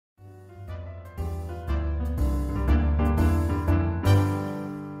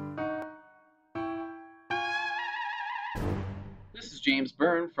This is James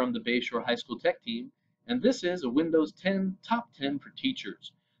Byrne from the Bayshore High School Tech Team, and this is a Windows 10 Top 10 for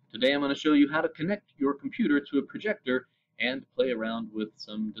Teachers. Today I'm going to show you how to connect your computer to a projector and play around with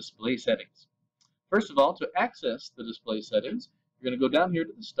some display settings. First of all, to access the display settings, you're going to go down here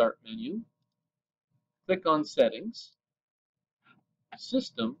to the Start menu, click on Settings,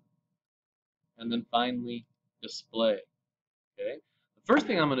 System, and then finally Display. Okay? The first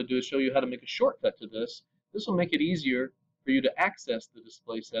thing I'm going to do is show you how to make a shortcut to this. This will make it easier for you to access the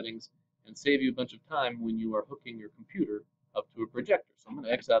display settings and save you a bunch of time when you are hooking your computer up to a projector. So I'm going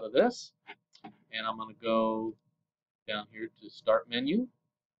to X out of this, and I'm going to go down here to Start menu,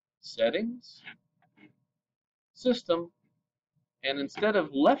 Settings, System, and instead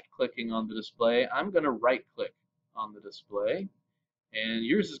of left-clicking on the display, I'm going to right-click on the display, and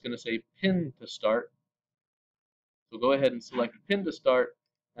yours is going to say Pin to Start. So go ahead and select Pin to Start,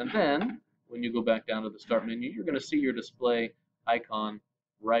 and then when you go back down to the Start menu, you're going to see your display icon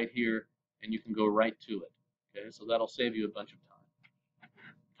right here, and you can go right to it. Okay, so that'll save you a bunch of time.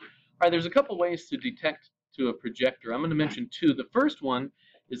 All right, there's a couple ways to detect to a projector. I'm going to mention two. The first one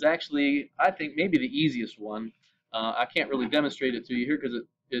is actually, I think, maybe the easiest one. I can't really demonstrate it to you here because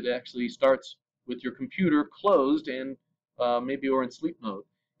it actually starts with your computer closed and maybe or in sleep mode.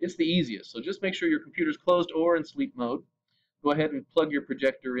 It's the easiest, so just make sure your computer's closed or in sleep mode. Go ahead and plug your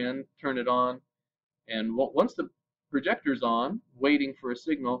projector in, turn it on, and once the projector's on, waiting for a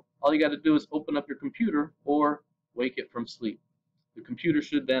signal, all you got to do is open up your computer or wake it from sleep. The computer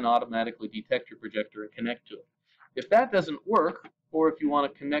should then automatically detect your projector and connect to it. If that doesn't work, or if you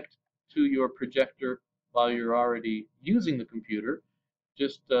want to connect to your projector while you're already using the computer,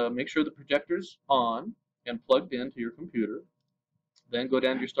 just make sure the projector's on and plugged into your computer. Then go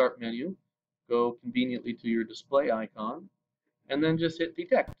down to your Start menu, go conveniently to your display icon, and then just hit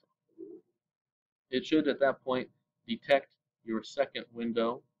Detect. It should at that point detect your second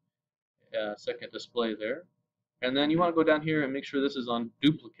window, second display there. And then you want to go down here and make sure this is on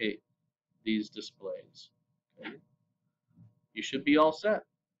Duplicate these displays. Okay. You should be all set.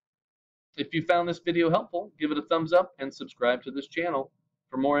 If you found this video helpful, give it a thumbs up and subscribe to this channel.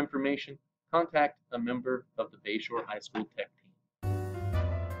 For more information, contact a member of the Bayshore High School Tech Team.